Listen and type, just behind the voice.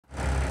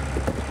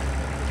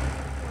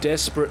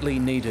Desperately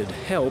needed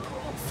help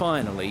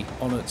finally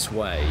on its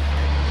way.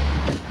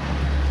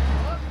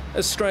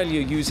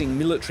 Australia using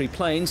military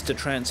planes to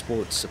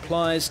transport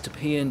supplies to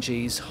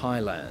PNG's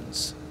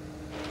highlands.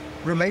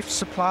 Relief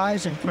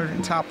supplies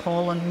including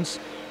tarpaulins,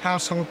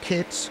 household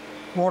kits,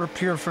 water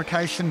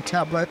purification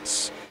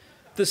tablets.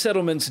 The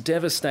settlements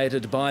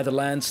devastated by the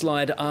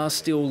landslide are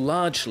still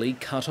largely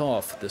cut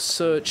off. The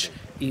search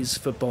is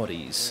for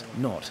bodies,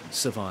 not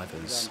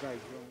survivors.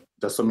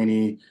 There's so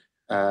many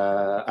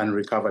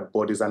unrecovered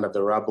bodies under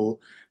the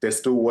rubble. There's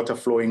still water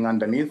flowing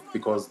underneath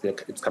because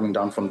it's coming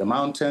down from the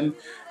mountain.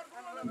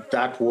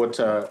 That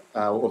water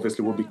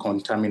obviously will be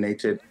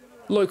contaminated.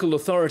 Local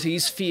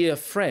authorities fear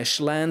fresh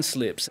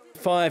landslips.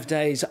 5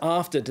 days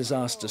after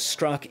disaster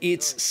struck,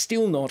 it's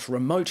still not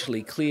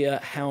remotely clear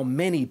how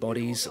many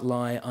bodies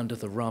lie under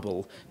the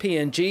rubble.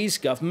 PNG's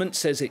government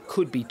says it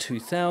could be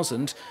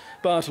 2,000,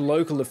 but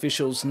local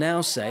officials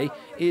now say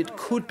it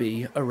could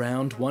be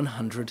around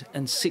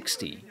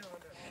 160.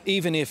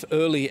 Even if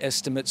early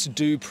estimates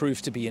do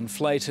prove to be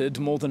inflated,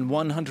 more than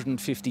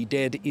 150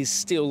 dead is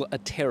still a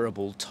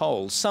terrible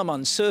toll. Some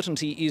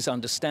uncertainty is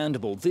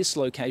understandable. This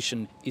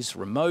location is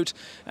remote,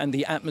 and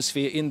the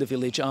atmosphere in the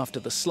village after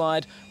the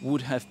slide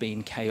would have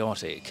been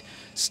chaotic.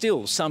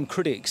 Still, some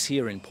critics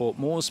here in Port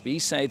Moresby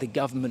say the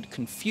government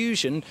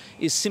confusion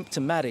is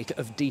symptomatic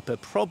of deeper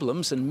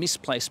problems and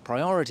misplaced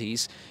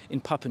priorities in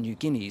Papua New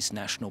Guinea's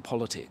national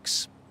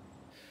politics.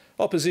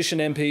 Opposition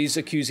MPs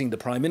accusing the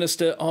Prime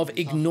Minister of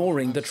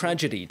ignoring the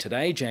tragedy.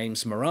 Today,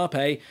 James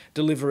Marape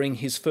delivering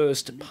his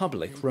first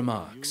public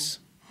remarks.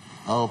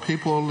 Our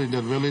people in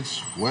that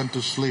village went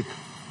to sleep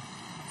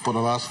for the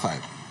last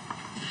time,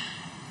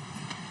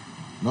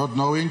 not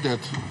knowing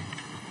that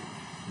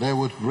they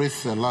would breathe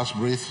their last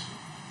breath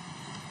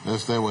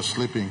as they were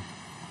sleeping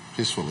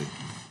peacefully.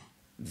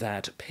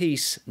 That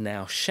peace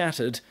now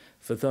shattered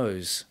for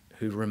those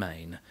who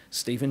remain.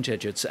 Stephen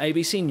Jedgetts,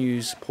 ABC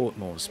News, Port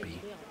Moresby.